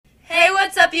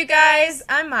up, you guys?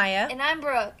 I'm Maya. And I'm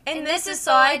Brooke. And this is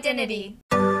Soul Identity.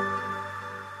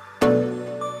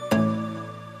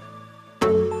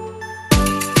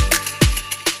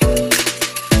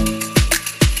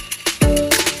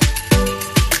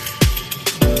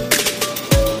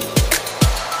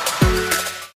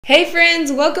 Hey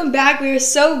friends, welcome back. We are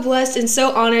so blessed and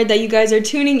so honored that you guys are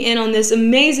tuning in on this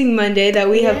amazing Monday that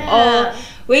we have all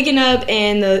waken up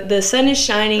and the sun is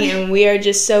shining and we are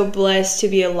just so blessed to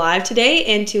be alive today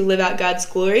and to live out God's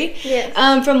glory.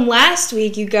 Yes. From last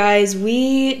week, you guys,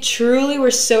 we truly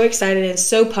were so excited and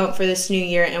so pumped for this new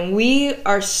year, and we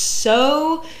are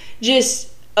so just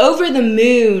over the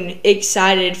moon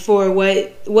excited for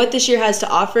what this year has to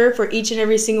offer for each and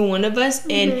every single one of us.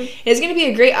 And it's going to be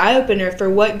a great eye-opener for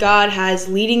what God has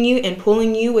leading you and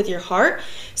pulling you with your heart.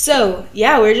 So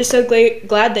yeah, we're just so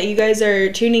glad that you guys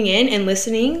are tuning in and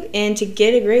listening and to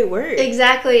get a great word.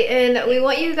 Exactly. And we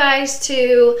want you guys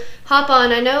to hop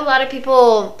on. I know a lot of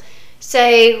people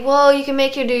say, well, you can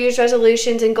make your New Year's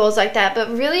resolutions and goals like that, but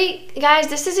really, guys,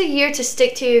 this is a year to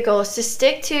stick to your goals, to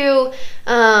stick to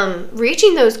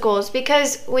reaching those goals,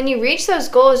 because when you reach those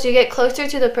goals, you get closer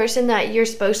to the person that you're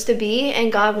supposed to be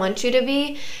and God wants you to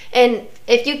be. And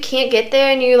if you can't get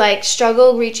there and you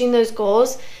struggle reaching those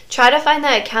goals, try to find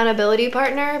that accountability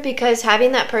partner, because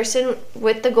having that person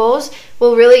with the goals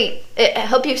will really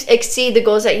help you exceed the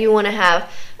goals that you want to have.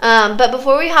 But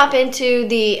before we hop into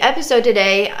the episode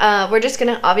today, we're just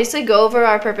going to obviously go over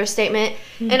our purpose statement.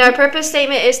 And our purpose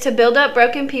statement is to build up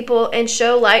broken people and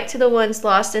show light to the ones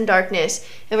lost in darkness.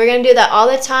 And we're going to do that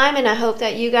all the time, and I hope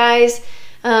that you guys,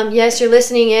 yes, you're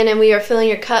listening in and we are filling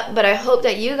your cup, but I hope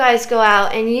that you guys go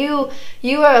out and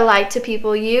you are a light to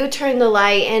people. You turn the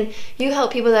light and you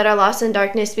help people that are lost in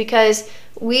darkness, because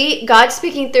God's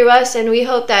speaking through us, and we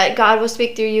hope that God will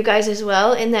speak through you guys as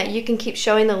well, and that you can keep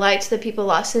showing the light to the people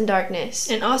lost in darkness.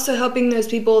 And also helping those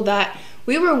people that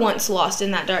we were once lost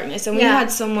in that darkness, and we had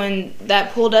someone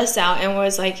that pulled us out and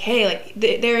was like, hey,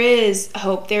 there is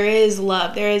hope, there is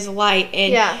love, there is light,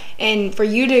 and for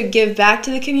you to give back to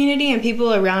the community and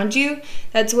people around you,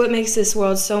 that's what makes this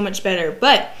world so much better.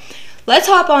 But let's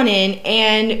hop on in,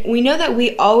 and we know that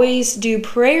we always do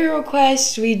prayer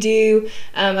requests, we do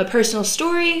a personal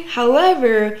story.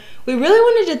 However, we really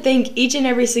wanted to thank each and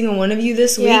every single one of you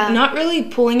this week, not really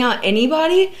pulling out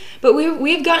anybody, but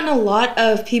we've gotten a lot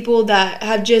of people that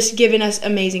have just given us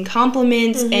amazing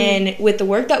compliments and with the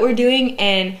work that we're doing.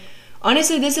 And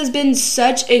honestly, this has been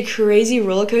such a crazy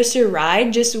roller coaster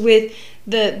ride, just with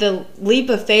the leap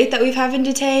of faith that we've having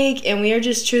to take, and we are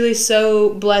just truly so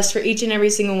blessed for each and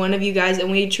every single one of you guys,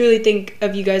 and we truly think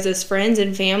of you guys as friends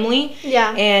and family,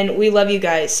 and we love you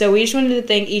guys. So we just wanted to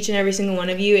thank each and every single one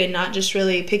of you, and not just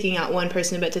really picking out one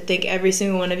person, but to thank every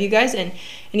single one of you guys, and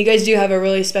you guys do have a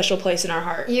really special place in our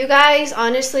heart. You guys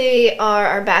honestly are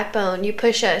our backbone. You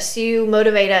push us, you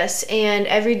motivate us, and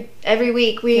every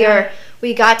week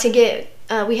we got to get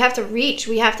we have to reach.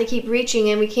 We have to keep reaching,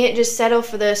 and we can't just settle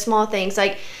for the small things.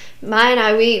 Like Maya and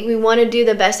I, we want to do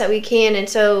the best that we can, and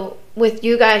so with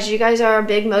you guys are our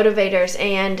big motivators,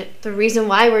 and the reason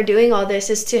why we're doing all this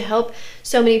is to help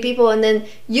so many people, and then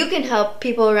you can help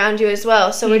people around you as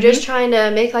well. So we're just trying to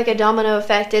make like a domino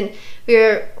effect, and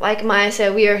we're, like Maya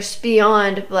said, we are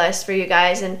beyond blessed for you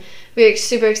guys, and we're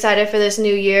super excited for this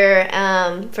new year,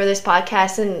 for this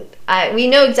podcast, and we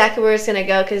know exactly where it's going to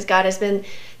go, because God has been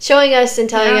showing us and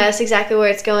telling us exactly where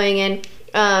it's going, and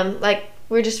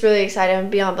we're just really excited and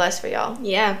beyond blessed for y'all.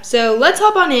 Yeah, so let's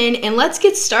hop on in and let's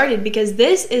get started, because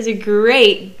this is a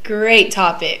great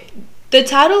topic. The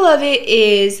title of it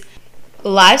is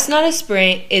Life's Not a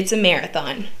Sprint, It's a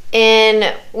Marathon.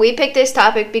 And we picked this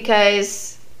topic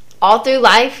because all through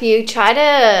life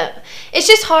it's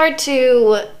just hard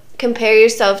to compare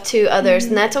yourself to others,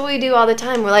 and that's what we do all the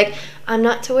time. We're like, I'm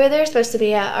not to where they're supposed to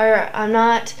be at, or I'm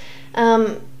not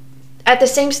at the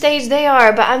same stage they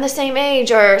are, but I'm the same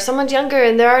age, or someone's younger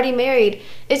and they're already married.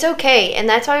 It's okay, and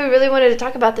that's why we really wanted to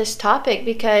talk about this topic,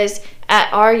 because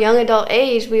at our young adult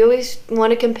age, we always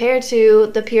want to compare to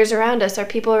the peers around us, or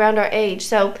people around our age.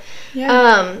 So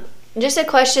just a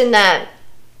question that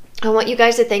I want you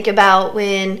guys to think about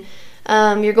when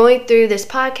you're going through this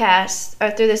podcast or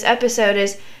through this episode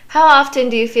is, how often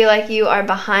do you feel like you are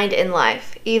behind in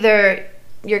life? Either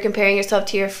you're comparing yourself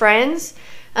to your friends,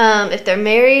 if they're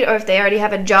married, or if they already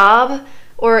have a job,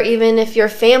 or even if you're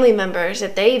family members,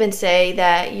 if they even say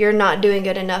that you're not doing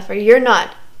good enough, or you're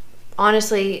not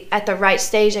honestly at the right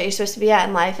stage that you're supposed to be at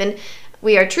in life. And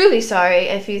we are truly sorry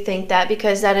if you think that,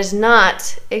 because that is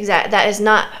not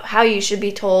how you should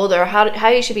be told, or how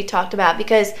you should be talked about,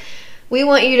 because we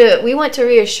want to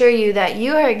reassure you that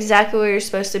you are exactly where you're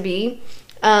supposed to be.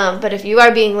 But if you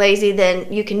are being lazy,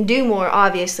 then you can do more,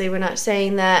 obviously. We're not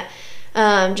saying that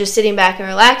just sitting back and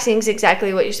relaxing is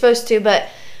exactly what you're supposed to. But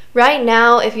right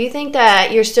now, if you think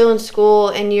that you're still in school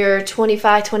and you're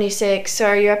 25, 26,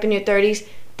 or you're up in your 30s,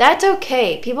 that's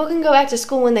okay. People can go back to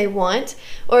school when they want.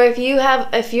 Or if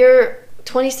you're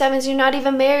 27s, you're not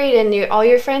even married and all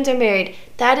your friends are married,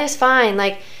 that is fine.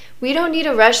 Like, we don't need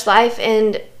to rush life,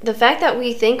 and the fact that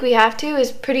we think we have to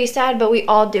is pretty sad, but we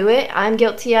all do it. I'm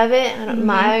guilty of it.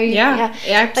 Yeah,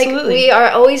 absolutely. Like, we are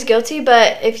always guilty,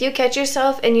 but if you catch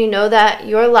yourself and you know that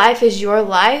your life is your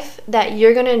life, that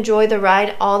you're going to enjoy the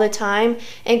ride all the time,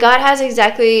 and God has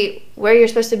exactly where you're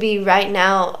supposed to be right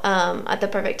now at the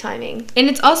perfect timing. And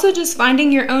it's also just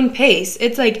finding your own pace.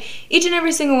 It's like each and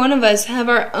every single one of us have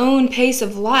our own pace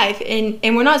of life, and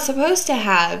we're not supposed to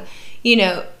have, you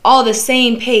know, all the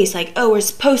same pace. Like, oh, we're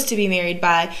supposed to be married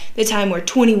by the time we're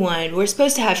 21. We're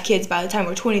supposed to have kids by the time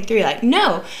we're 23. Like,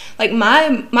 no. Like,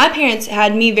 my parents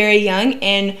had me very young,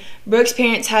 and Brooke's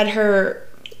parents had her.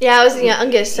 Yeah, I was the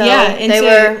youngest, so they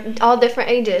were all different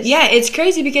ages. Yeah, it's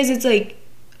crazy because it's like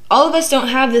all of us don't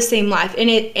have the same life, and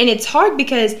it's hard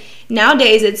because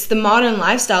nowadays it's the modern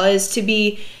lifestyle is to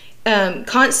be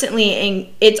constantly, and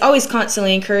it's always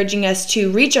constantly encouraging us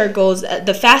to reach our goals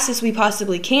the fastest we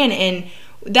possibly can, and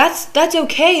that's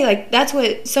okay. Like, that's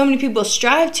what so many people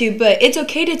strive to, but it's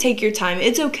okay to take your time.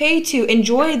 It's okay to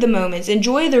enjoy the moments,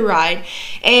 enjoy the ride.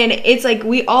 And it's like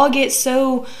we all get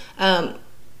so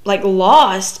like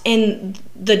lost in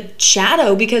the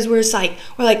shadow because we're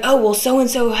like, oh, well, so and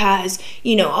so has,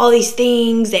 you know, all these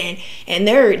things, and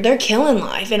they're killing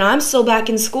life, and I'm still back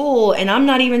in school, and I'm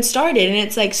not even started. And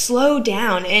it's like, slow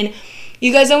down. And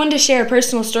you guys, I wanted to share a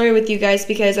personal story with you guys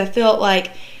because I felt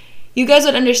like you guys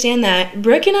would understand that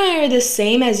Brooke and I are the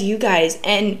same as you guys.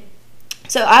 And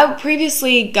so I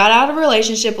previously got out of a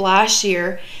relationship last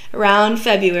year around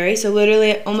February, so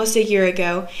literally almost a year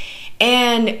ago,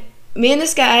 and me and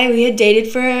this guy, we had dated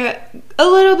for a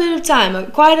little bit of time,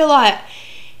 quite a lot.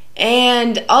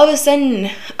 And all of a sudden,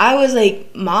 I was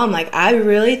like, Mom, like, I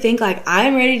really think, like,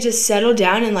 I'm ready to settle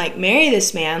down and, like, marry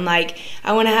this man. Like,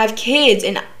 I want to have kids.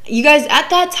 And you guys, at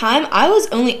that time, I was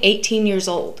only 18 years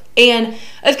old. And,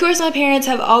 of course, my parents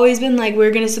have always been like,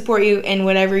 we're going to support you in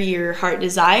whatever your heart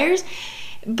desires.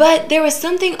 But there was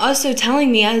something also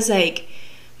telling me, I was like,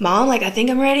 Mom, like, I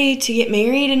think I'm ready to get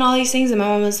married and all these things. And my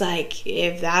mom was like,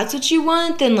 if that's what you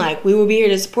want, then, like, we will be here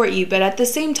to support you. But at the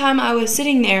same time, I was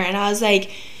sitting there and I was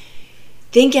like,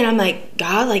 thinking, I'm like,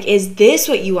 God, like, is this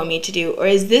what you want me to do? Or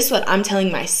is this what I'm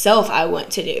telling myself I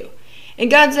want to do? And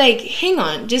God's like, hang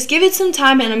on, just give it some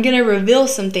time and I'm going to reveal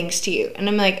some things to you. And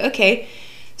I'm like, okay.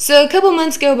 So a couple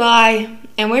months go by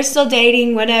and we're still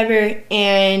dating, whatever.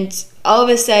 And all of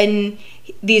a sudden,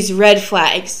 these red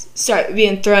flags start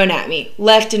being thrown at me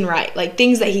left and right. Like,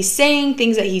 things that he's saying,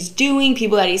 things that he's doing,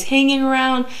 people that he's hanging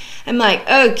around. I'm like,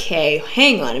 okay,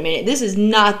 hang on a minute. This is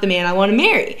not the man I want to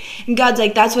marry. And God's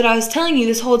like, that's what I was telling you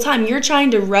this whole time. You're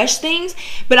trying to rush things,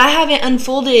 but I haven't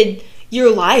unfolded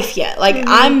your life yet. Like,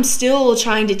 I'm still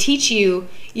trying to teach you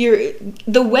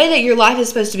the way that your life is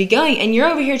supposed to be going, and you're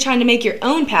over here trying to make your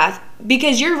own path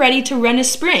because you're ready to run a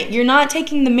sprint. You're not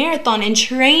taking the marathon and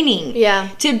training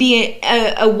to be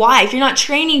a wife. You're not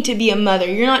training to be a mother.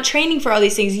 You're not training for all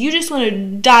these things. You just want to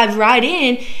dive right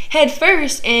in head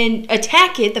first and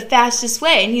attack it the fastest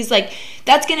way. And he's like,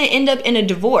 that's going to end up in a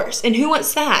divorce. And who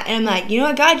wants that? And I'm like, you know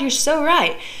what, God, you're so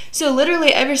right. So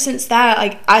literally ever since that,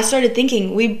 like, I started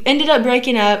thinking, we ended up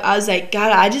breaking up. I was like,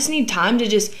 God, I just need time to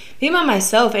just be by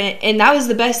myself. And that was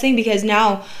the best thing because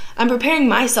now I'm preparing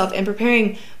myself and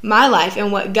preparing my life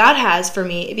and what God has for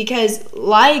me. Because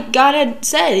like God had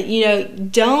said, you know,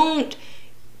 don't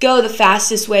go the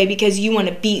fastest way because you want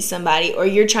to beat somebody or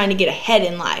you're trying to get ahead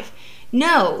in life.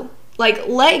 No. Like,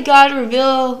 let God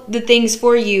reveal the things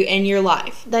for you in your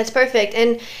life. That's perfect.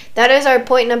 And that is our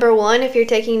point number one. If you're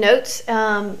taking notes,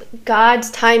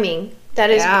 God's timing. That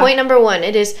is point number one.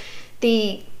 It is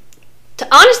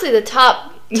honestly the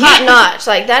top notch.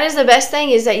 Like, that is the best thing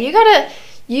is that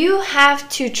you have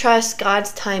to trust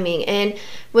God's timing. And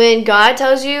when God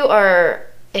tells you, or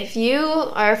if you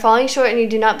are falling short and you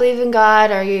do not believe in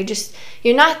God, or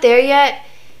you're not there yet,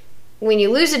 when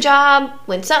you lose a job,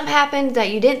 when something happens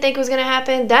that you didn't think was going to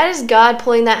happen, that is God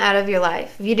pulling that out of your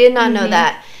life. You did not know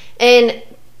that. And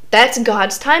that's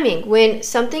God's timing. When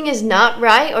something is not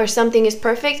right or something is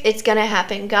perfect, it's going to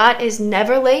happen. God is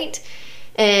never late,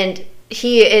 and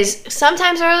he is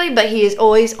sometimes early, but he is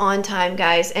always on time,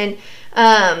 guys. And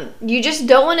you just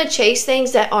don't want to chase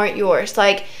things that aren't yours.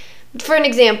 Like, for an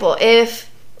example, if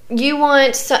you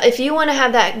want to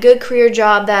have that good career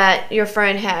job that your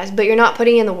friend has, but you're not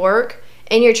putting in the work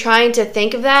and you're trying to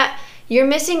think of that, you're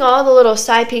missing all the little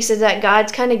side pieces that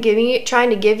God's kind of trying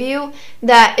to give you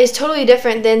that is totally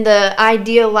different than the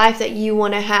ideal life that you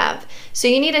want to have. So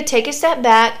you need to take a step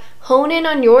back, hone in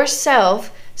on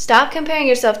yourself, stop comparing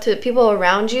yourself to people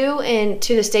around you and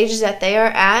to the stages that they are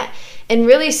at, and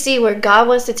really see where God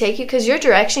wants to take you, because your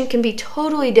direction can be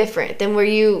totally different than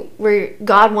where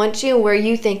God wants you and where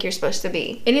you think you're supposed to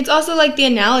be. And it's also like the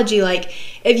analogy, like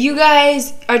if you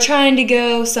guys are trying to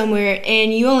go somewhere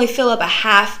and you only fill up a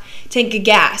half tank of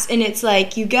gas, and it's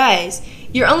like, you guys,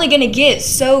 you're only going to get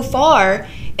so far.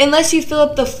 Unless you fill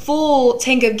up the full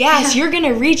tank of gas, you're going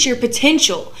to reach your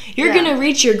potential. You're going to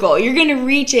reach your goal. You're going to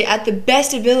reach it at the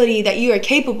best ability that you are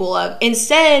capable of.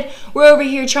 Instead, we're over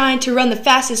here trying to run the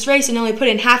fastest race and only put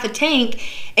in half a tank.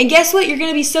 And guess what? You're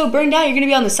going to be so burned out, you're going to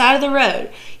be on the side of the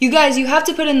road. You guys, you have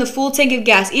to put in the full tank of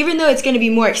gas. Even though it's going to be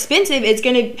more expensive, it's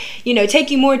going to,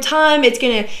 take you more time. It's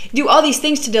going to do all these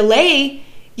things to delay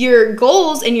your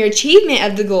goals and your achievement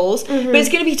of the goals, but it's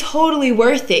going to be totally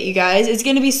worth it, you guys. It's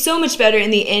going to be so much better in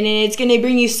the end, and it's going to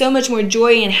bring you so much more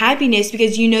joy and happiness,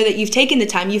 because you know that you've taken the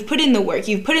time, you've put in the work,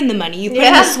 you've put in the money, you put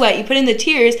in the sweat, you put in the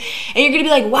tears, and you're going to be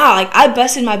like, wow, like I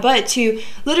busted my butt to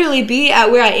literally be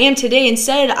at where I am today.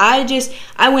 Instead,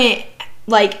 I went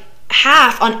like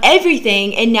half on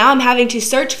everything, and now I'm having to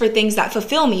search for things that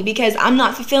fulfill me, because I'm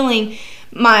not fulfilling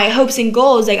my hopes and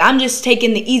goals. Like, I'm just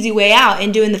taking the easy way out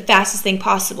and doing the fastest thing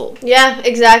possible. Yeah,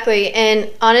 exactly. And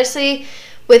honestly,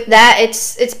 with that,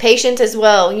 it's patience as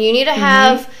well. You need to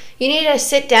have, you need to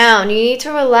sit down. You need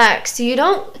to relax.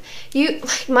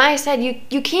 Like Maya said,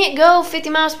 you can't go 50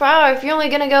 miles per hour if you're only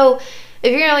going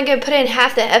to put in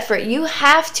half the effort. You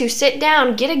have to sit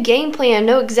down, get a game plan,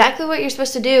 know exactly what you're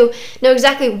supposed to do, know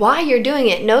exactly why you're doing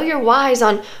it, know your whys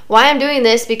on why I'm doing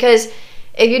this, because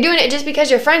if you're doing it just because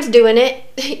your friend's doing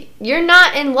it, you're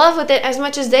not in love with it as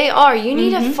much as they are. You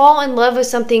need to fall in love with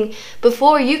something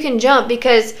before you can jump,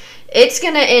 because it's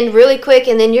going to end really quick,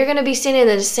 and then you're going to be sitting in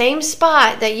the same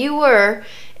spot that you were,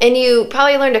 and you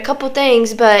probably learned a couple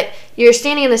things, but you're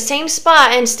standing in the same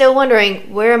spot and still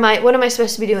wondering, what am I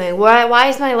supposed to be doing? Why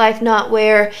is my life not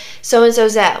where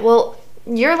so-and-so's at? Well,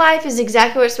 your life is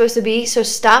exactly what it's supposed to be, so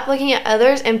stop looking at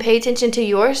others and pay attention to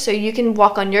yours, so you can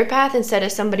walk on your path instead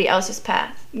of somebody else's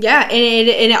path. Yeah, and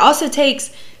it also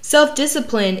takes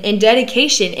self-discipline and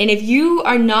dedication. And if you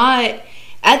are not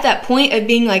at that point of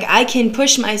being like, I can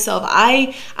push myself,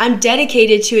 I'm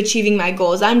dedicated to achieving my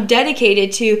goals, I'm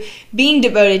dedicated to being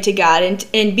devoted to God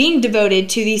and being devoted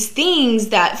to these things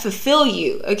that fulfill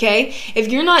you, okay? If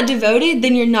you're not devoted,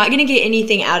 then you're not going to get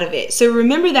anything out of it. So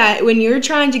remember that when you're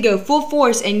trying to go full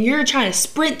force and you're trying to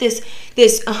sprint this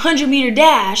 100-meter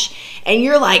dash, and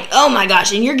you're like, oh my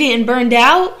gosh, and you're getting burned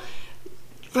out,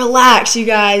 relax, you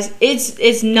guys.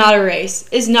 It's not a race.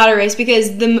 It's not a race,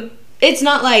 because it's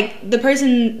not like the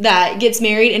person that gets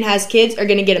married and has kids are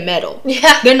going to get a medal.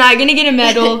 Yeah. They're not going to get a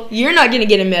medal. You're not going to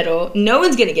get a medal. No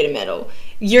one's going to get a medal.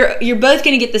 You're both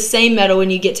going to get the same medal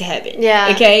when you get to heaven.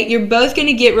 Yeah. Okay? You're both going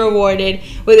to get rewarded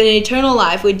with an eternal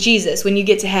life with Jesus when you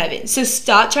get to heaven. So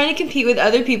stop trying to compete with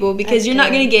other people, because you're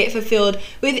not going to get fulfilled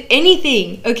with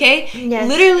anything. Okay? Yes.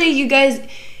 Literally, you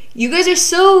guys are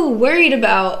so worried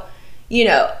about,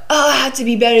 I have to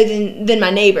be better than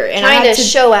my neighbor, and trying I have to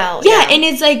show out. Yeah, and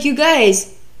it's like, you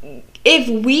guys, if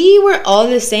we were all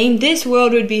the same, this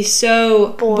world would be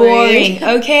so boring.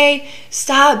 Okay,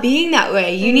 stop being that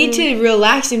way. You need to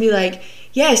relax and be like,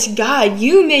 yes, God,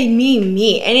 you made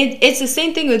me. And it's the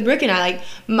same thing with Brooke and I. Like,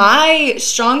 my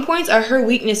strong points are her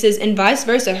weaknesses, and vice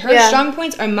versa. Her strong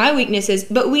points are my weaknesses,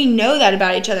 but we know that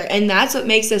about each other, and that's what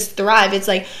makes us thrive. It's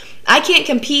like, I can't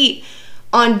compete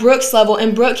on Brooke's level,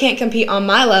 and Brooke can't compete on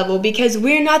my level, because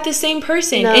we're not the same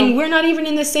person. No. And we're not even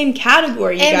in the same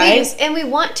category, you guys. And we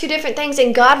want two different things,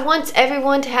 and God wants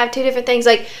everyone to have two different things.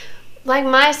 Like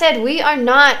Maya said, we are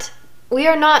not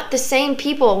the same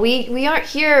people. We aren't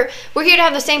here. We're here to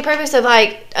have the same purpose of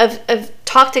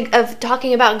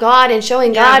talking about God and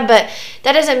showing God, but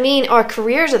that doesn't mean our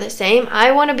careers are the same.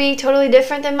 I want to be totally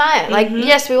different than Maya. Like,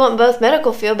 yes, we want both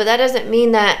medical field, but that doesn't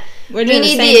mean that we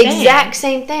need the exact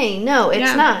same thing. No,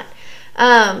 it's not.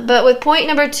 But with point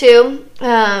number 2,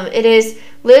 it is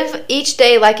live each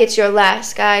day like it's your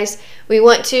last, guys. We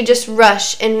want to just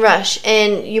rush,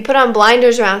 and you put on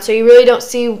blinders around so you really don't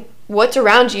see what's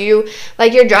around you.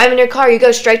 Like, you're driving your car, you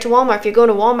go straight to Walmart. If you're going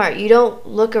to Walmart, you don't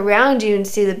look around you and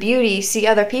see the beauty, see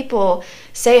other people,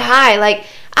 say hi. Like,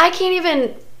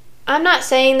 I'm not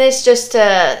saying this just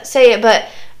to say it, but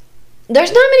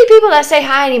there's not many people that say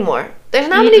hi anymore. There's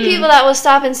not many people that will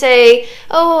stop and say,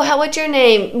 oh, what's your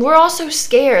name? We're all so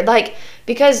scared, like,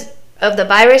 because of the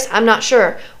virus? I'm not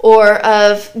sure. Or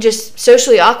of just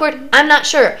socially awkward? I'm not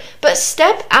sure. But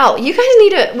step out. You guys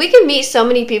need to, we can meet so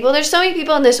many people. There's so many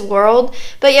people in this world,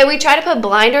 but yeah, we try to put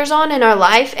blinders on in our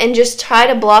life and just try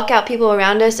to block out people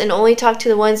around us and only talk to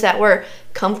the ones that we're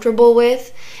comfortable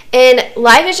with. And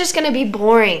life is just going to be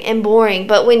boring and boring.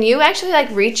 But when you actually like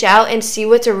reach out and see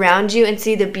what's around you and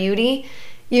see the beauty,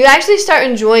 you actually start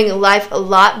enjoying life a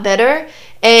lot better.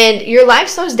 And your life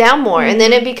slows down more, and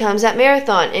then it becomes that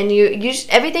marathon, and you just,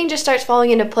 everything just starts falling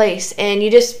into place, and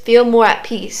you just feel more at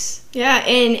peace. Yeah,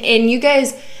 and you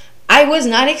guys, I was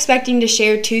not expecting to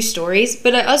share 2 stories,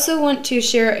 but I also want to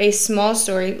share a small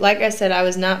story. Like I said, I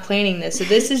was not planning this, so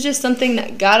this is just something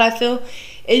that God, I feel,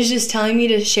 is just telling me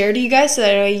to share to you guys so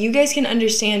that you guys can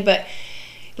understand. But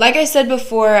like I said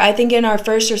before, I think in our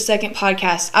first or second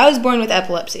podcast, I was born with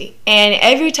epilepsy, and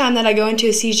every time that I go into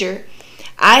a seizure,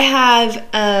 I have,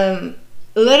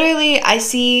 literally, I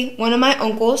see one of my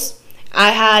uncles. I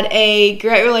had a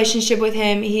great relationship with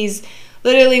him. He's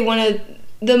literally one of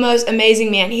the most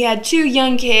amazing men. He had 2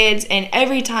 young kids, and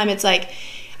every time it's like,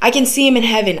 I can see him in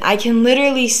heaven. I can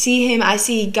literally see him. I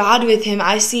see God with him.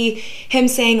 I see him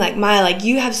saying, like, Maya, like,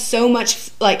 you have so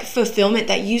much, like, fulfillment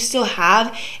that you still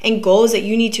have and goals that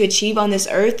you need to achieve on this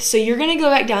earth. So you're going to go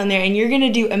back down there, and you're going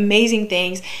to do amazing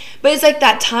things. But it's like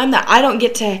that time that I don't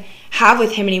get to have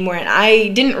with him anymore, and I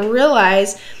didn't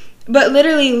realize, but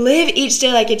literally live each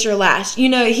day like it's your last. You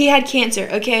know, he had cancer,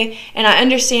 okay, and I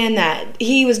understand that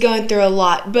he was going through a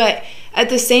lot, but at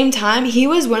the same time, he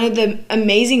was one of the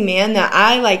amazing men that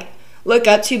I like look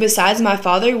up to besides my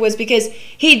father, was because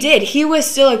he was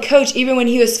still a coach even when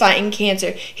he was fighting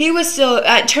cancer. He was still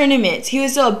at tournaments. He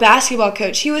was still a basketball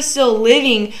coach. He was still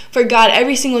living for God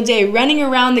every single day, running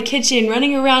around the kitchen,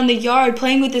 running around the yard,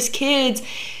 playing with his kids,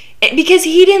 because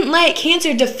he didn't let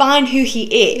cancer define who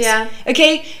he is. Yeah.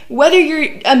 Okay? Whether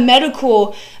you're a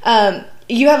medical,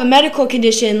 you have a medical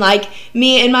condition like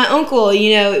me and my uncle,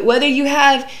 you know, whether you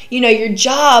have, you know, your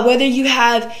job, whether you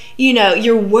have, you know,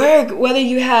 your work, whether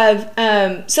you have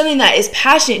something that is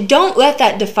passionate, don't let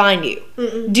that define you.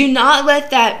 Mm-mm. Do not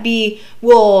let that be,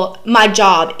 well, my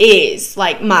job is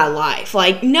like my life.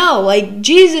 Like, no, like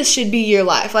Jesus should be your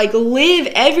life. Like, live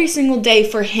every single day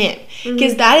for him.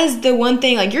 Because that is the one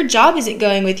thing, like, your job isn't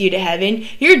going with you to heaven.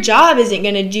 Your job isn't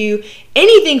going to do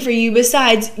anything for you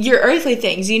besides your earthly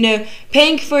things, you know,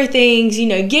 paying for things, you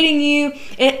know, getting you,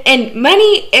 and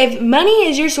money. If money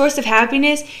is your source of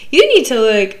happiness, you need to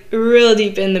look real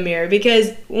deep in the mirror,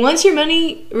 because once your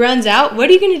money runs out, what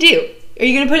are you going to do? Are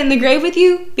you going to put it in the grave with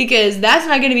you? Because that's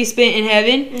not going to be spent in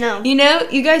heaven. No. You know,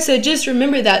 you guys, so just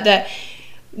remember that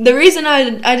the reason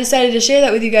I decided to share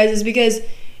that with you guys is because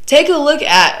take a look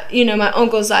at, you know, my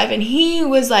uncle's life, and he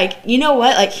was like, you know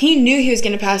what, like, he knew he was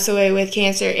going to pass away with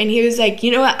cancer, and he was like,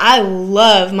 you know what, I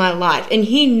love my life, and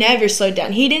he never slowed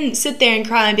down. He didn't sit there and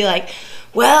cry and be like,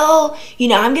 well, you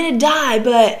know, I'm going to die,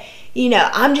 but, you know,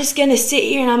 I'm just going to sit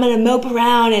here and I'm going to mope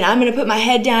around and I'm going to put my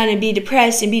head down and be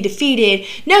depressed and be defeated.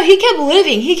 No, he kept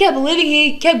living. He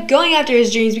kept going after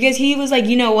his dreams, because he was like,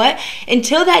 you know what?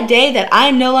 Until that day that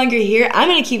I'm no longer here, I'm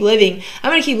going to keep living.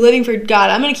 I'm going to keep living for God.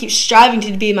 I'm going to keep striving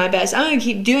to be my best. I'm going to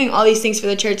keep doing all these things for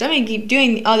the church. I'm going to keep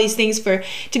doing all these things to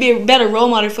be a better role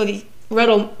model for the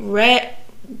role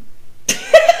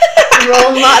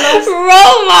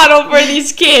model for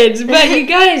these kids. But you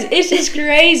guys, it's just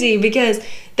crazy, because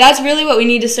that's really what we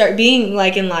need to start being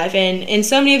like in life. And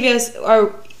so many of us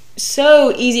are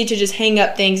so easy to just hang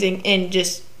up things and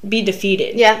just be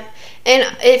defeated. Yeah.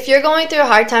 And if you're going through a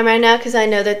hard time right now, because I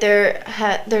know that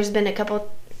there's been a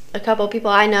couple people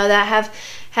I know that have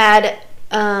had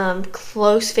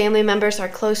close family members or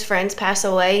close friends pass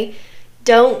away,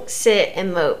 don't sit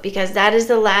and mope, because that is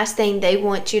the last thing they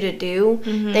want you to do.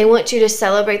 Mm-hmm. They want you to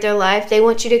celebrate their life. They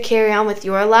want you to carry on with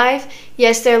your life.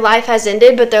 Yes, their life has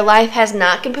ended, but their life has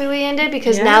not completely ended,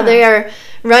 because now they are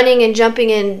running and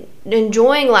jumping and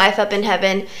enjoying life up in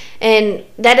heaven. And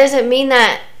that doesn't mean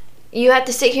that you have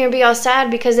to sit here and be all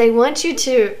sad, because they want you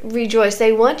to rejoice.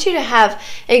 They want you to have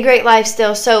a great life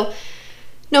still. So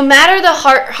no matter the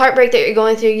heartbreak that you're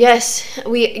going through, yes,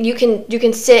 you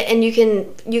can sit and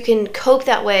you can cope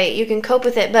that way. You can cope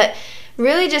with it, but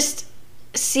really just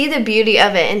see the beauty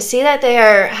of it and see that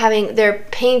they're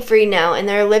pain-free now, and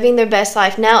they're living their best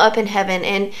life now up in heaven,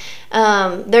 and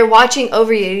they're watching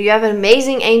over you. You have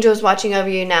amazing angels watching over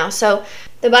you now. So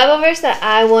the Bible verse that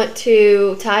I want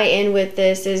to tie in with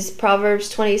this is Proverbs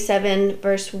 27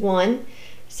 verse 1. It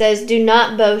says, "Do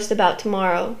not boast about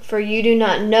tomorrow, for you do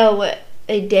not know what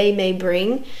a day may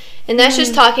bring." And that's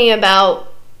just talking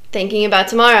about thinking about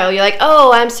tomorrow. You're like,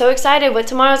 oh, I'm so excited what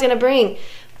tomorrow's going to bring.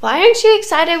 Why aren't you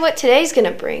excited what today's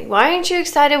going to bring? Why aren't you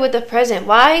excited with the present?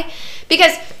 Why?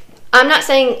 Because I'm not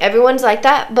saying everyone's like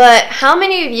that, but how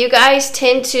many of you guys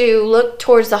tend to look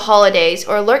towards the holidays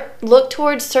or look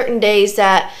towards certain days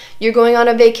that you're going on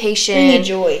a vacation? Bring you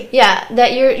joy. Yeah,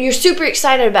 that you're super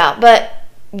excited about, but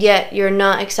yet you're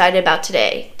not excited about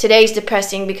today. Today's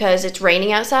depressing because it's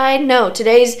raining outside. No,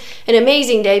 today's an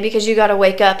amazing day because you got to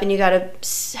wake up and you got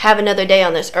to have another day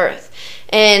on this earth.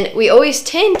 And we always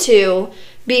tend to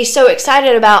be so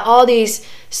excited about all these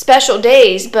special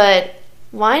days, but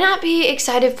why not be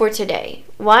excited for today?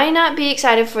 Why not be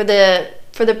excited for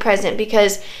the present?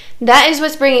 Because that is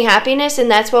what's bringing happiness, and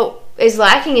that's what is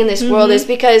lacking in this world, is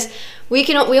because we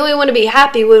only want to be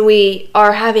happy when we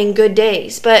are having good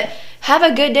days. But have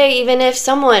a good day even if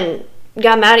someone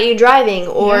got mad at you driving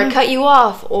or cut you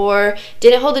off or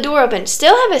didn't hold the door open.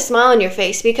 Still have a smile on your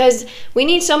face, because we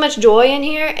need so much joy in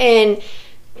here. And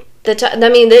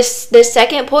this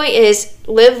second point is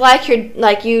live like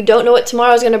you don't know what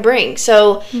tomorrow's going to bring.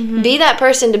 So be that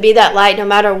person to be that light no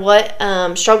matter what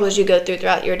struggles you go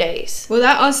throughout your days. Well,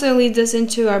 that also leads us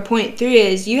into our point 3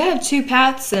 is you have 2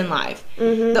 paths in life.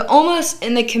 The almost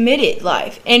and the committed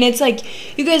life. And it's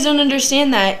like, you guys don't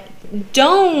understand that.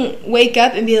 Don't wake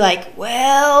up and be like,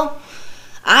 well,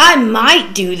 I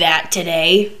might do that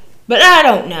today, but I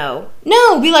don't know.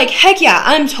 No, be like, heck yeah,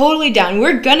 I'm totally down.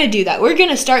 We're going to do that. We're going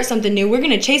to start something new. We're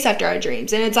going to chase after our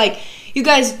dreams. And it's like, you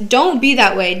guys, don't be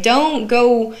that way. Don't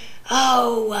go,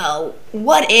 oh, well,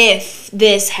 what if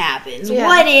this happens? Yeah.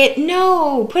 What if?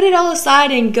 No, put it all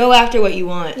aside and go after what you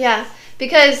want. Yeah,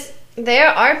 because there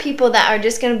are people that are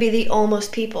just going to be the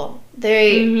almost people.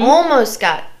 They almost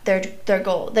got their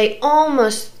goal. They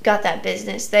almost got that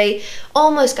business. They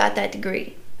almost got that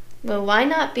degree. Well, why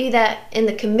not be that in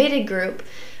the committed group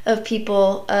of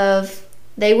people of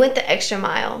they went the extra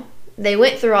mile. They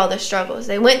went through all the struggles.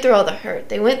 They went through all the hurt.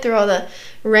 They went through all the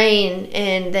rain,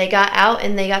 and they got out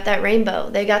and they got that rainbow.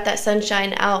 They got that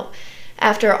sunshine out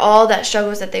after all that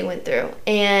struggles that they went through.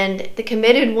 And the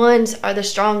committed ones are the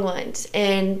strong ones.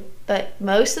 But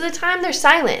most of the time they're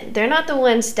silent. They're not the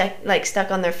ones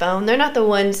stuck on their phone. They're not the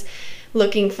ones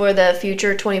looking for the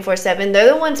future 24/7.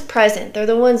 They're the ones present. They're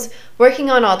the ones working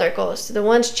on all their goals. They're the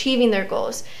ones achieving their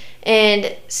goals.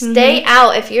 And stay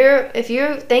out. If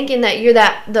you're thinking that you're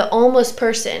the almost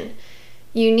person,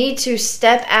 you need to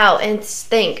step out and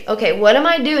think, okay, what am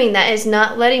I doing that is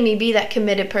not letting me be that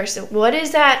committed person? What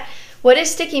is that? What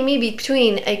is sticking me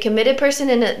between a committed person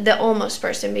and the almost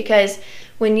person? Because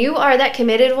when you are that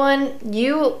committed one,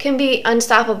 you can be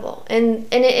unstoppable. And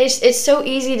it's so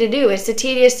easy to do. It's the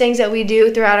tedious things that we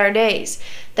do throughout our days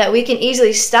that we can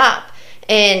easily stop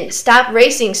and stop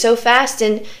racing so fast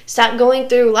and stop going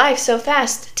through life so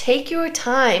fast. Take your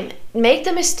time. Make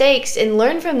the mistakes and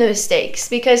learn from the mistakes,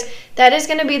 because that is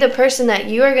going to be the person that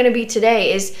you are going to be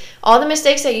today. Is all the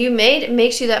mistakes that you made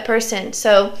makes you that person.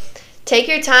 So take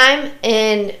your time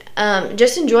and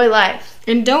just enjoy life.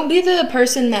 And don't be the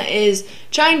person that is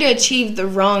trying to achieve the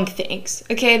wrong things.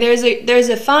 Okay, there's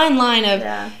a fine line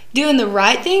of doing the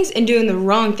right things and doing the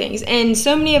wrong things. And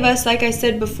so many of us, like I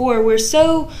said before, we're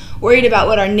so worried about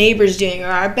what our neighbor's doing, or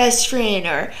our best friend,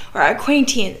 or our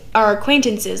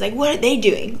acquaintances. Like, what are they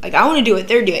doing? Like, I want to do what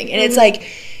they're doing. And it's like,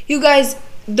 you guys,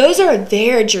 those are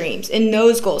their dreams and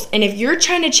those goals. And if you're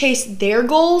trying to chase their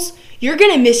goals, you're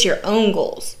going to miss your own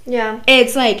goals. Yeah. And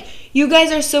it's like, you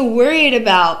guys are so worried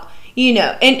about,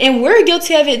 and we're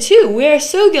guilty of it too. We're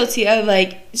so guilty of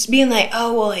like being like,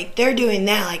 oh, well, like they're doing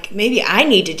that, like maybe I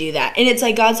need to do that. And it's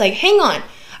like, God's like, hang on,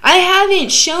 I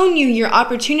haven't shown you your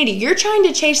opportunity. You're trying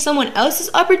to chase someone else's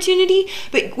opportunity,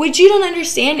 but what you don't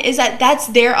understand is that that's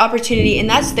their opportunity and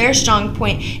that's their strong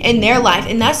point in their life,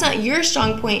 and that's not your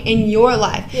strong point in your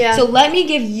life. Yeah. So let me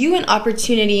give you an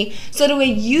opportunity so the way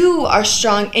you are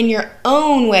strong in your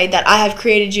own way that I have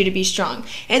created you to be strong.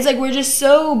 And it's like we're just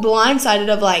so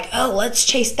blindsided of like, oh, let's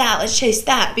chase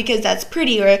that because that's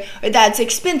pretty or that's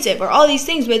expensive or all these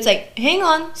things. But it's like, hang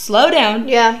on, slow down.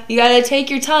 Yeah. You got to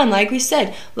take your time. Like we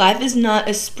said, life is not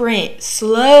a sprint.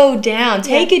 Slow down.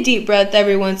 Take a deep breath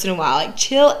every once in a while. Like,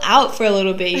 chill out for a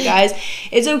little bit, you guys.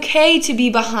 It's okay to be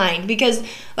behind because,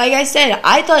 like I said,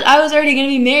 I thought I was already going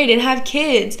to be married and have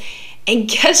kids. And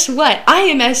guess what? I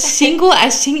am as single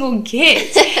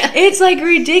gets. It's, like,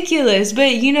 ridiculous.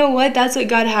 But you know what? That's what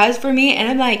God has for me. And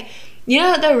I'm like, you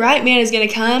know, the right man is going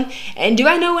to come. And do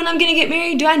I know when I'm going to get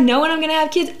married? Do I know when I'm going to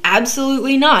have kids?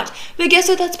 Absolutely not. But guess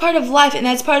what? That's part of life, and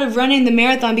that's part of running the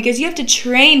marathon because you have to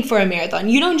train for a marathon.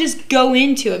 You don't just go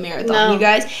into a marathon, you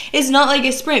guys. It's not like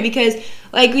a sprint because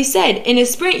like we said, in a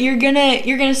sprint, you're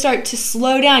gonna start to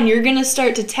slow down. You're gonna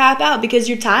start to tap out because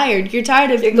you're tired. You're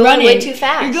tired of running. You're going way too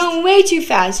fast. You're going way too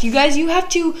fast. You guys, you have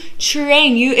to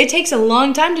train. It takes a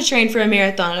long time to train for a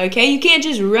marathon, okay? You can't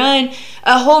just run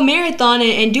a whole marathon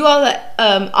and do all the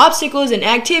obstacles and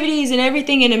activities and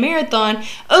everything in a marathon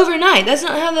overnight. That's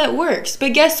not how that works.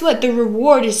 But guess what? The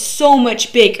reward is so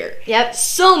much bigger. Yep.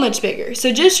 So much bigger.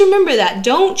 So just remember that.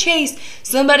 Don't chase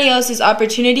somebody else's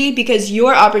opportunity because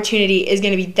your opportunity is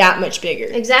going to be that much bigger.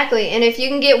 Exactly. And if you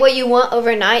can get what you want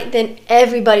overnight, then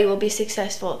everybody will be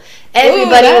successful.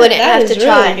 Everybody wouldn't have to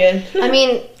try. Really good. I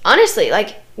mean, honestly,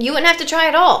 like, you wouldn't have to try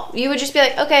at all. You would just be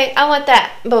like, okay, I want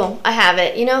that. Boom, I have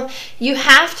it. You know, you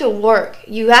have to work.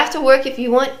 You have to work if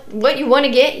you want what you want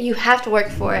to get. You have to work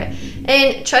for it.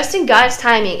 And trust in God's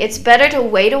timing. It's better to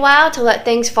wait a while to let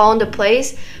things fall into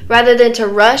place rather than to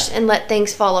rush and let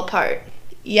things fall apart.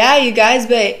 Yeah, you guys,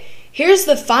 but here's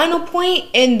the final point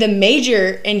and the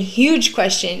major and huge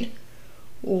question.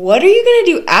 What are you going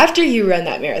to do after you run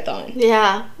that marathon?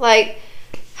 Yeah, like,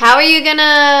 how are you going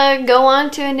to go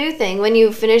on to a new thing when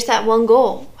you finish that one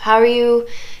goal? How do you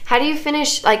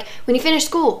finish, like, when you finish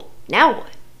school, now what?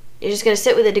 You're just going to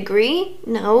sit with a degree?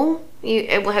 No.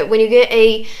 When you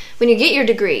get your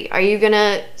degree, are you going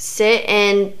to sit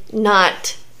and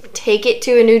not take it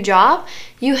to a new job?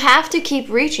 You have to keep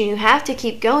reaching. You have to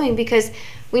keep going, because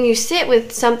when you sit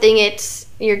with something,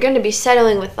 you're going to be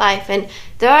settling with life. And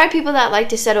there are people that like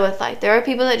to settle with life. There are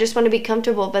people that just want to be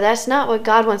comfortable, but that's not what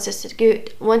God wants us to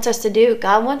do.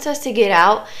 God wants us to get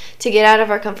out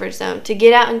of our comfort zone, to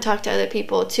get out and talk to other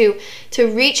people, to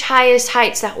reach highest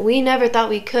heights that we never thought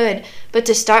we could. But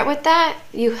to start with that,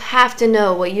 you have to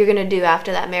know what you're going to do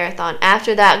after that marathon,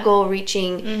 after that goal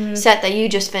reaching set that you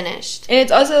just finished. And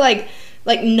it's also like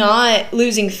not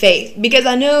losing faith, because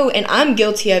I know, and I'm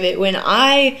guilty of it, when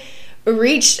I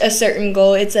reached a certain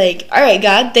goal, it's like, all right,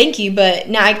 God, thank you, but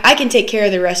now I can take care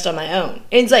of the rest on my own.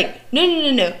 And it's like,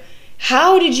 no.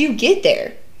 How did you get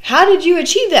there? How did you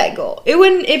achieve that goal?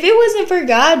 If it wasn't for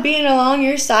God being along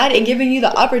your side and giving you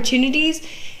the opportunities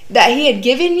that He had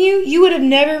given you, you would have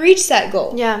never reached that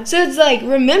goal. Yeah. So it's like,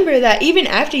 remember that even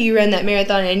after you run that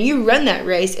marathon and you run that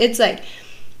race, it's like,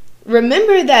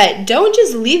 remember that don't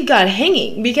just leave God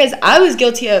hanging, because I was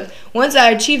guilty of, once I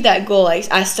achieved that goal, like,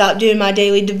 I stopped doing my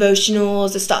daily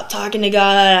devotionals, I stopped talking to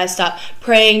God, I stopped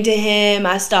praying to Him,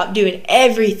 I stopped doing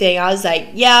everything. I was like,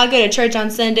 yeah, I'll go to church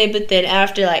on Sunday, but then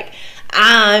after, like,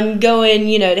 I'm going,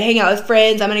 to hang out with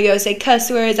friends, I'm going to go say cuss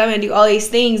words, I'm going to do all these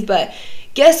things. But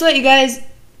guess what, you guys?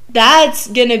 That's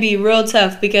going to be real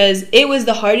tough, because it was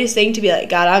the hardest thing to be like,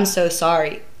 God, I'm so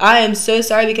sorry. I am so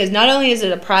sorry, because not only is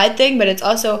it a pride thing, but it's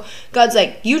also, God's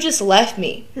like, you just left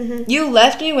me. Mm-hmm. You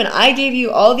left me when I gave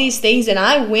you all these things, and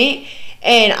I went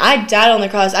and I died on the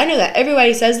cross. I know that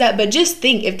everybody says that, but just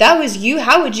think, if that was you,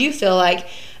 how would you feel? Like,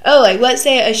 let's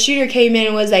say a shooter came in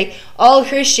and was like, all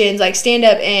Christians, like, stand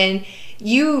up, and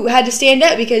you had to stand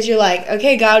up because you're like,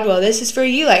 okay, God, well, this is for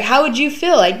you. Like, how would you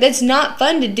feel? Like, that's not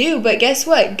fun to do, but guess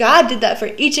what? God did that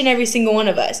for each and every single one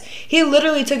of us. He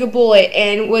literally took a bullet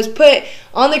and was put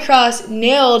on the cross,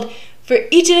 nailed for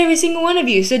each and every single one of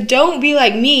you. So don't be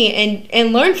like me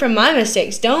and learn from my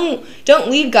mistakes. Don't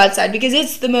leave God's side, because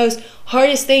it's the most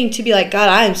hardest thing to be like, God,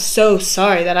 I am so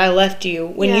sorry that I left you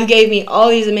when you gave me all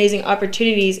these amazing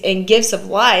opportunities and gifts of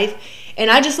life, and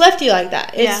I just left you like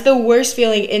that. It's the worst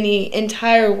feeling in the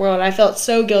entire world. I felt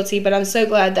so guilty, but I'm so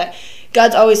glad that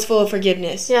God's always full of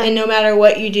forgiveness. Yeah. And no matter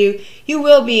what you do, you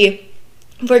will be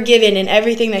forgiven in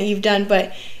everything that you've done.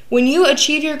 But when you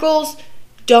achieve your goals,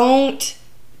 don't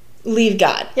leave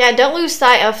God. Yeah, don't lose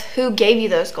sight of who gave you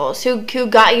those goals, who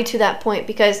got you to that point,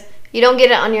 because you don't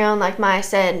get it on your own. Like Maya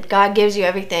said, God gives you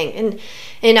everything.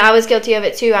 And I was guilty of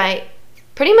it too.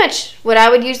 Pretty much what I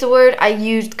would use the word, I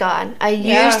used God. I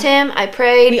used Him. I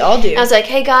prayed. We all do. I was like,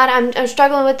 hey, God, I'm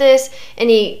struggling with this. And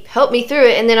He helped me through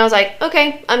it. And then I was like,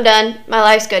 okay, I'm done. My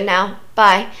life's good now.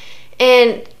 Bye.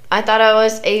 And I thought I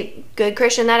was a good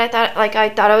Christian that I thought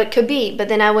I could be. But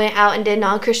then I went out and did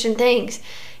non-Christian things.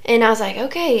 And I was like,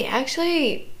 okay,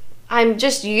 actually, I'm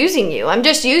just using you. I'm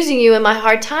just using you in my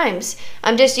hard times.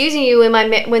 I'm just using you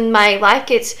when my life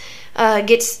gets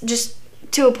just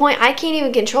to a point I can't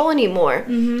even control anymore.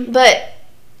 Mm-hmm. But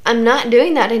I'm not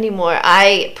doing that anymore.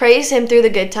 I praise Him through the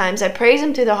good times. I praise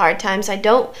Him through the hard times. I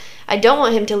don't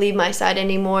want Him to leave my side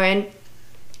anymore. And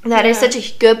that is such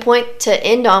a good point to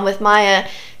end on with Maya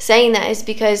saying that, is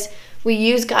because we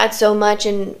use God so much,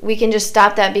 and we can just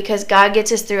stop that, because God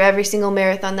gets us through every single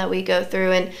marathon that we go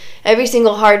through, and every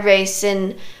single hard race,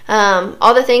 and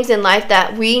all the things in life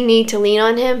that we need to lean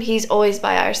on Him. He's always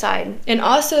by our side. And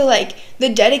also, like, the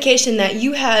dedication that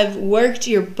you have worked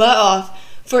your butt off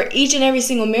for each and every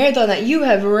single marathon that you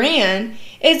have ran,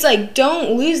 it's like,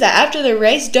 don't lose that. After the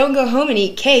race, don't go home and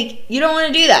eat cake. You don't want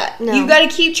to do that. No. You got to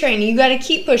keep training. You got to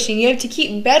keep pushing. You have to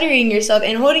keep bettering yourself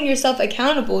and holding yourself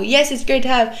accountable. Yes, it's great to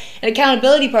have an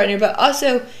accountability partner, but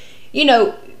also, you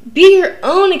know, be your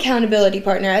own accountability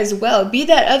partner as well. Be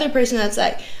that other person that's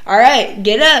like, all right,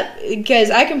 get up. Because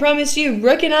I can promise you,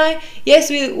 Brooke and I, yes,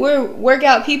 we're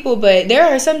workout people, but there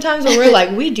are some times when we're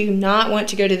like, we do not want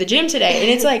to go to the gym today.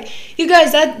 And it's like, you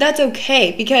guys, that's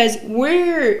okay, because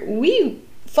we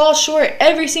fall short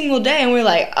every single day, and we're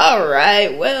like, all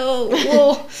right, well,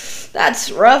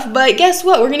 that's rough, but guess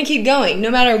what? We're going to keep going no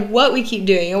matter what we keep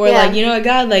doing. And we're like, you know what,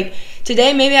 God, like,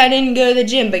 today maybe I didn't go to the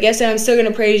gym, but guess what? I'm still going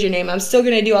to praise your name. I'm still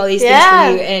going to do all these things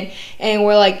for you. And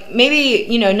we're like, maybe,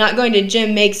 you know, not going to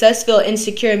gym makes us feel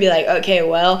insecure and be like, okay,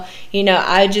 well, you know,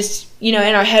 I just, you know,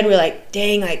 in our head we're like,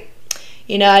 dang, like,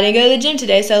 you know, I didn't go to the gym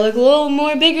today, so I look a little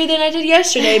more bigger than I did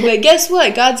yesterday. But guess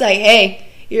what? God's like, hey,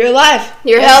 you're alive.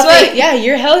 You're healthy. What? Yeah,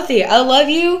 you're healthy. I love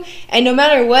you. And no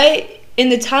matter what, in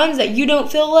the times that you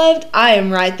don't feel loved, I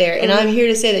am right there. And I'm here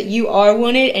to say that you are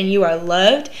wanted and you are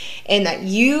loved and that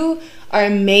you are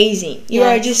amazing. You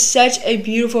are just such a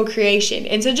beautiful creation.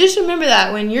 And so just remember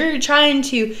that when you're trying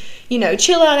to, you know,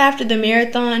 chill out after the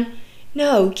marathon.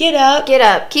 No, get up. Get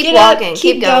up. Keep walking.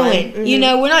 Keep going. Mm-hmm. You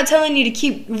know, we're not telling you to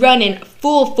keep running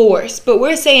full force, but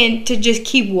we're saying to just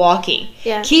keep walking.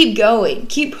 Yeah. Keep going.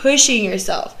 Keep pushing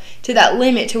yourself to that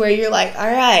limit to where you're like, all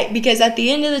right, because at the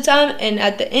end of the time and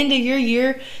at the end of your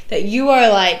year that you are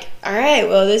like, all right,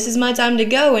 well, this is my time to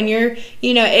go. And you're,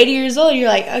 you know, 80 years old, you're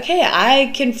like, okay,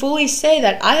 I can fully say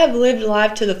that I have lived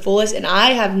life to the fullest and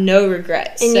I have no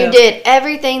regrets. And you did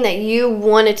everything that you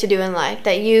wanted to do in life,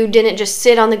 that you didn't just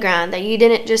sit on the ground, that you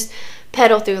didn't just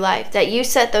pedal through life, that you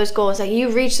set those goals, that you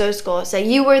reached those goals, that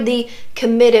you were the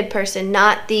committed person,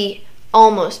 not the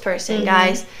almost person,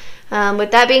 guys.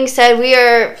 With that being said, we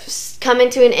are coming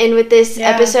to an end with this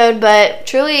episode, but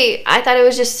truly, I thought it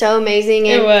was just so amazing.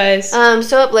 And, it was.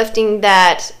 so uplifting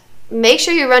that make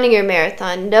sure you're running your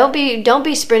marathon. Don't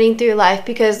be sprinting through life,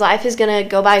 because life is going to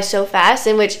go by so fast,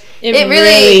 in which it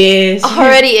really is.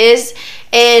 Already is.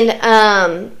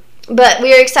 And, but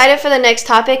we are excited for the next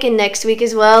topic and next week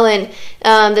as well. And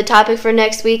the topic for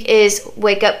next week is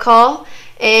wake up call.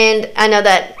 And I know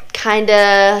that kind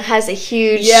of has a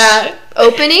huge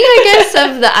opening, I guess,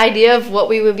 of the idea of what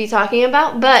we would be talking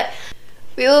about. But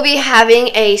we will be having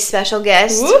a special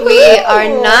guest. Woo-hoo! We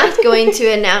are not going to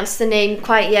announce the name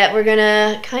quite yet. We're going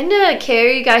to kind of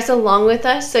carry you guys along with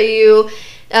us, so you're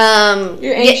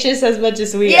anxious as much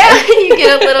as we are. Yeah, you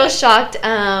get a little shocked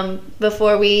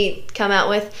before we come out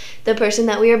with the person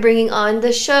that we are bringing on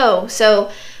the show.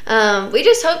 So we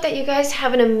just hope that you guys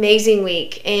have an amazing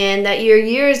week and that your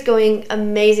year is going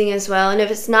amazing as well. And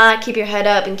if it's not, keep your head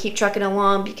up and keep trucking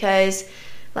along, because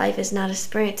life is not a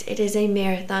sprint. It is a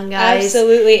marathon, guys.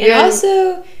 Absolutely. And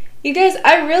also, you guys,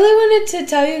 I really wanted to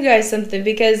tell you guys something,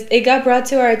 because it got brought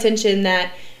to our attention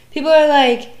that people are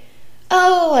like,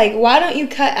 oh, like, why don't you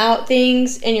cut out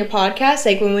things in your podcast,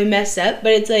 like, when we mess up?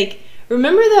 But it's like,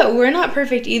 remember that we're not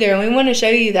perfect either, and we want to show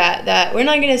you that we're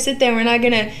not going to sit there and we're not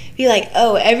going to be like,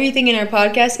 oh, everything in our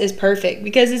podcast is perfect,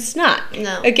 because it's not.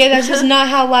 No. Okay, that's just not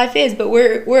how life is, but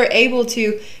we're able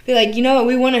to be like, you know what,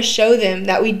 we want to show them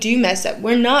that we do mess up.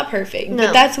 We're not perfect,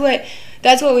 but that's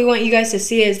what we want you guys to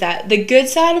see, is that the good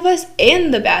side of us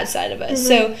and the bad side of us.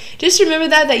 So just remember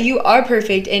that you are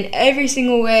perfect in every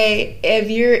single way of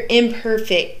your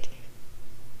imperfections.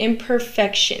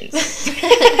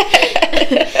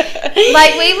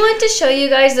 Like, we want to show you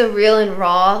guys the real and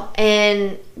raw,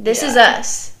 and this is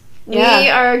us. We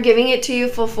are giving it to you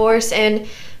full force, and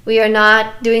we are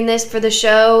not doing this for the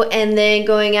show and then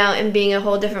going out and being a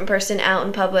whole different person out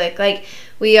in public. Like,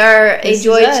 we are a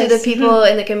joy to the people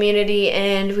in the community,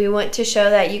 and we want to show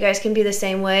that you guys can be the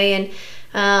same way,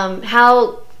 and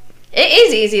how it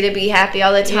is easy to be happy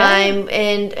all the time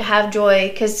and have joy,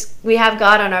 because we have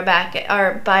God on our back,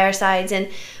 by our sides, and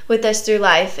with us through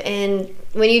life. And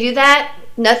when you do that,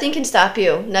 nothing can stop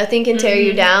you. Nothing can tear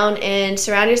you down, and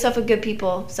surround yourself with good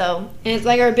people. So, and it's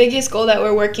like our biggest goal that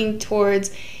we're working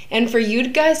towards. And for you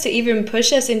guys to even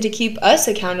push us and to keep us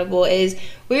accountable is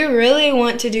we really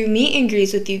want to do meet and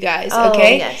greets with you guys,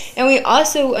 okay? Yes. And we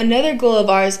also, another goal of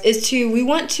ours is we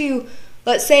want to,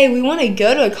 let's say we want to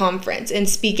go to a conference and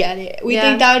speak at it. We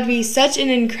think that would be such an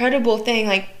incredible thing.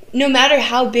 Like, no matter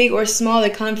how big or small the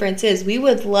conference is, we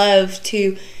would love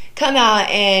to come out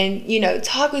and, you know,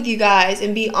 talk with you guys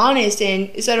and be honest,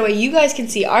 and so that way you guys can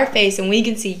see our face and we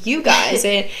can see you guys.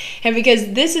 and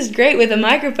because this is great with a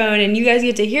microphone and you guys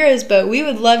get to hear us, but we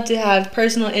would love to have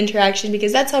personal interaction,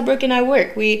 because that's how Brooke and I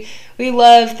work. We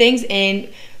love things, and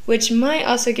which might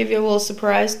also give you a little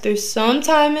surprise. Through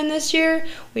sometime in this year,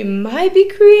 we might be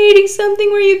creating something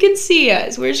where you can see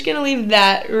us. We're just going to leave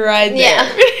that right there.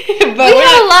 Yeah. But we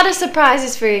have a lot of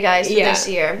surprises for you guys for this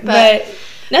year. But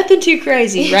nothing too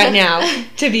crazy right now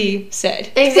to be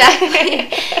said. Exactly.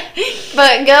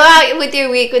 But go out with your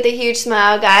week with a huge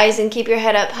smile, guys, and keep your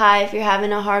head up high. If you're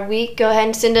having a hard week, go ahead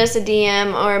and send us a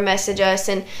DM or message us,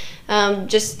 and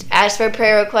just ask for a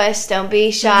prayer request. Don't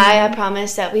be shy. I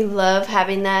promise that we love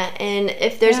having that. And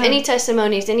if there's any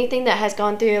testimonies, anything that has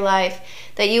gone through your life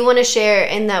that you want to share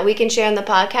and that we can share on the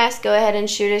podcast, go ahead and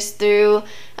shoot us through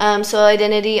Soil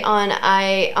Identity on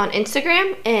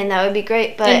Instagram, and that would be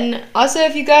great. And also,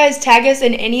 if you guys tag us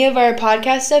in any of our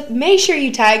podcast stuff, make sure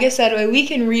you tag us. That way we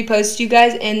can repost you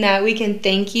guys and that we can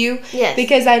thank you. Yes.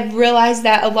 Because I've realized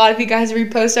that a lot of you guys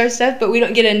repost our stuff, but we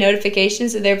don't get a notification,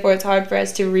 so therefore it's hard for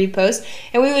us to repost.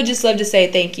 And we would just love to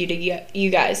say thank you to you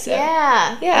guys. So.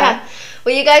 Yeah.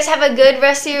 Well, you guys have a good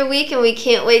rest of your week, and we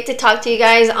can't wait to talk to you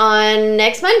guys on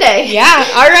next Monday. Yeah.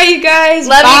 All right, you guys.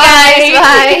 Love you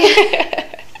guys. Bye.